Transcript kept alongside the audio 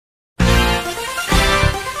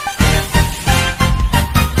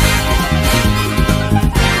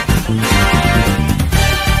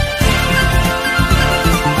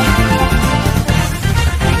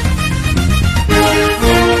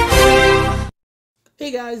Hey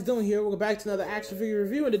guys, Dylan here. Welcome back to another action figure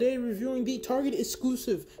review, and today reviewing the Target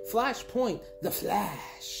exclusive Flashpoint, the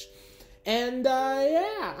Flash. And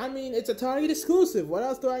yeah, I mean, it's a Target exclusive. What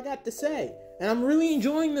else do I got to say? And I'm really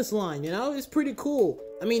enjoying this line, you know? It's pretty cool.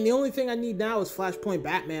 I mean, the only thing I need now is Flashpoint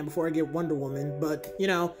Batman before I get Wonder Woman, but, you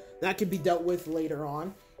know, that could be dealt with later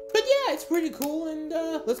on. But yeah, it's pretty cool, and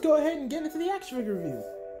let's go ahead and get into the action figure review.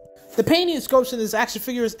 The painting and sculpture in this action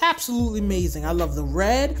figure is absolutely amazing. I love the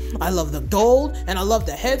red, I love the gold, and I love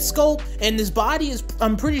the head sculpt. And this body is,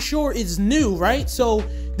 I'm pretty sure, is new, right? So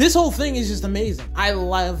this whole thing is just amazing. I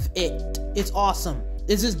love it. It's awesome.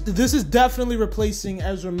 This is definitely replacing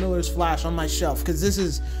Ezra Miller's Flash on my shelf, because this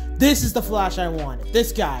is the Flash I wanted.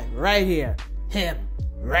 This guy right here, him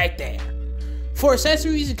right there. For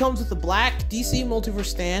accessories, it comes with the black DC Multiverse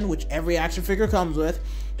stand, which every action figure comes with.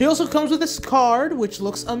 He also comes with this card, which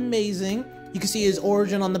looks amazing. You can see his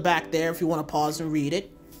origin on the back there if you want to pause and read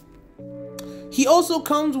it. He also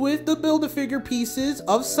comes with the Build-A-Figure pieces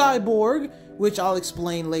of Cyborg, which I'll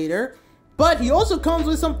explain later. But he also comes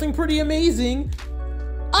with something pretty amazing,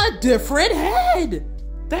 a different head.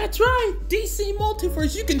 That's right, DC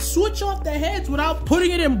Multiverse. You can switch off the heads without putting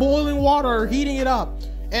it in boiling water or heating it up.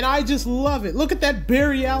 And I just love it. Look at that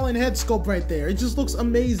Barry Allen head sculpt right there. It just looks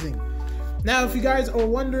amazing. Now, if you guys are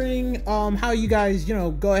wondering how you guys,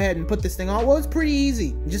 go ahead and put this thing on, well, it's pretty easy.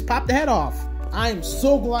 You just pop the head off. I am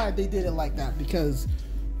so glad they did it like that because,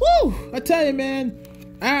 woo, I tell you, man,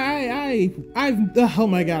 oh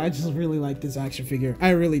my God, I just really like this action figure. I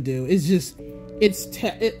really do. It's just, it's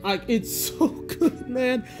so good,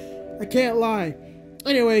 man. I can't lie.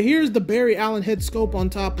 Anyway, here's the Barry Allen head sculpt on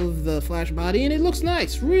top of the Flash body, and it looks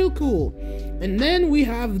nice, real cool. And then we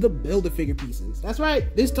have the Build-A-Figure pieces. That's right,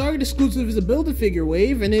 this Target exclusive is a Build-A-Figure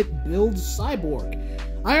wave, and it builds Cyborg.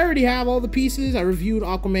 I already have all the pieces. I reviewed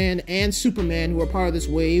Aquaman and Superman, who are part of this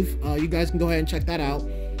wave. You guys can go ahead and check that out.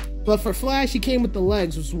 But for Flash, he came with the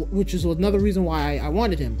legs, which is another reason why I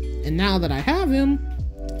wanted him. And now that I have him,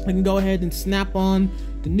 I can go ahead and snap on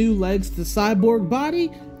the new legs to the Cyborg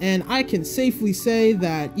body, and I can safely say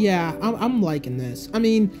that, yeah, I'm liking this. I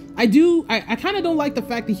mean, I kind of don't like the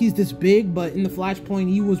fact that he's this big, but in the Flashpoint,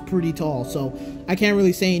 he was pretty tall, so I can't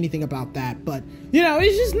really say anything about that. But,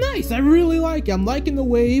 it's just nice. I really like it. I'm liking the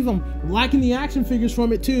wave. I'm liking the action figures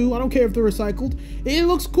from it, too. I don't care if they're recycled. It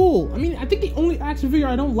looks cool. I mean, I think the only action figure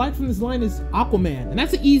I don't like from this line is Aquaman, and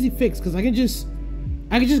that's an easy fix, because I can just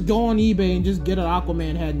go on eBay and just get an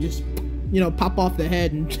Aquaman head and just, pop off the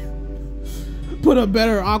head and put a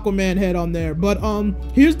better Aquaman head on there. But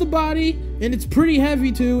here's the body, and it's pretty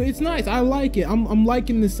heavy too. It's nice. I like it. I'm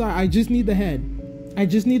liking this side. I just need the head.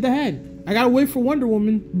 I gotta wait for Wonder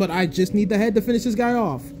Woman, but I just need the head to finish this guy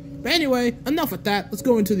off. But anyway, enough with that. Let's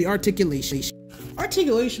go into the articulation.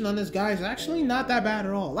 Articulation on this guy is actually not that bad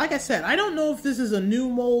at all. Like I said, I don't know if this is a new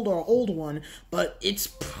mold or old one, but it's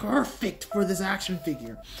perfect for this action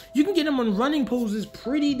figure. You can get him on running poses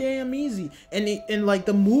pretty damn easy, and like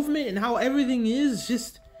the movement and how everything is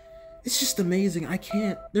it's just amazing. I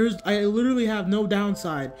literally have no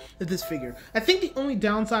downside to this figure. I think the only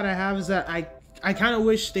downside I have is that I kind of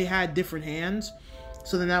wish they had different hands,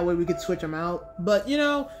 so then that way we could switch them out. But,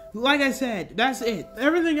 like I said, that's it.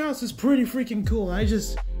 Everything else is pretty freaking cool.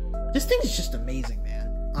 This thing is just amazing,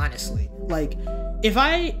 man. Honestly. Like, if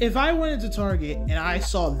I went into Target and I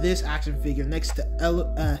saw this action figure next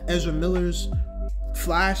to Ezra Miller's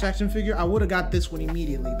Flash action figure, I would have got this one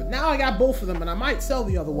immediately. But now I got both of them, and I might sell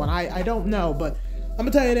the other one. I don't know, but I'm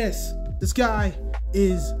gonna tell you this. This guy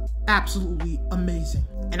is absolutely amazing.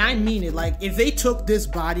 And I mean it. Like, if they took this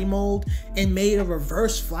body mold and made a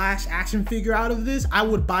reverse Flash action figure out of this, I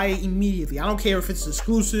would buy it immediately. I don't care if it's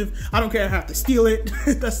exclusive. I don't care if I have to steal it.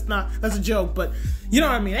 That's a joke, but you know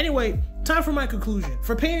what I mean. Anyway, time for my conclusion.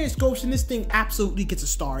 For painting and sculpting, this thing absolutely gets a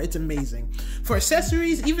star. It's amazing. For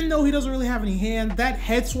accessories, even though he doesn't really have any hand, that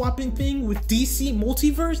head swapping thing with DC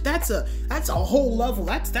Multiverse, that's a whole level.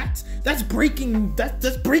 That's breaking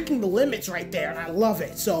the limits right there, and I love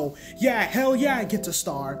it. So yeah, hell yeah, it gets a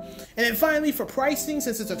star. And then finally, for pricing,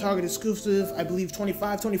 since it's a Target exclusive, I believe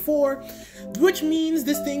 $25, $24, which means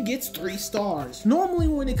this thing gets 3 stars. Normally,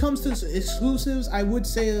 when it comes to exclusives, I would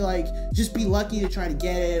say, like, just be lucky to try to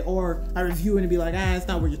get it, or I review it and be like, it's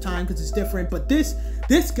not worth your time because it's different. But this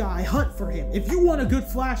guy, hunt for him. If you want a good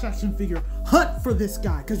Flash action figure, hunt for this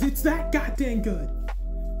guy, because it's that goddamn good.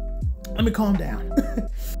 Let me calm down.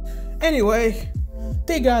 Anyway,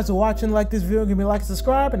 thank you guys for watching. Like this video, give me a like and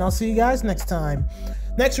subscribe, and I'll see you guys next time.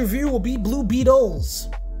 Next review will be Blue Beetles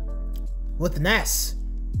with an S,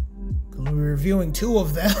 because we're reviewing 2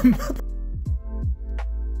 of them.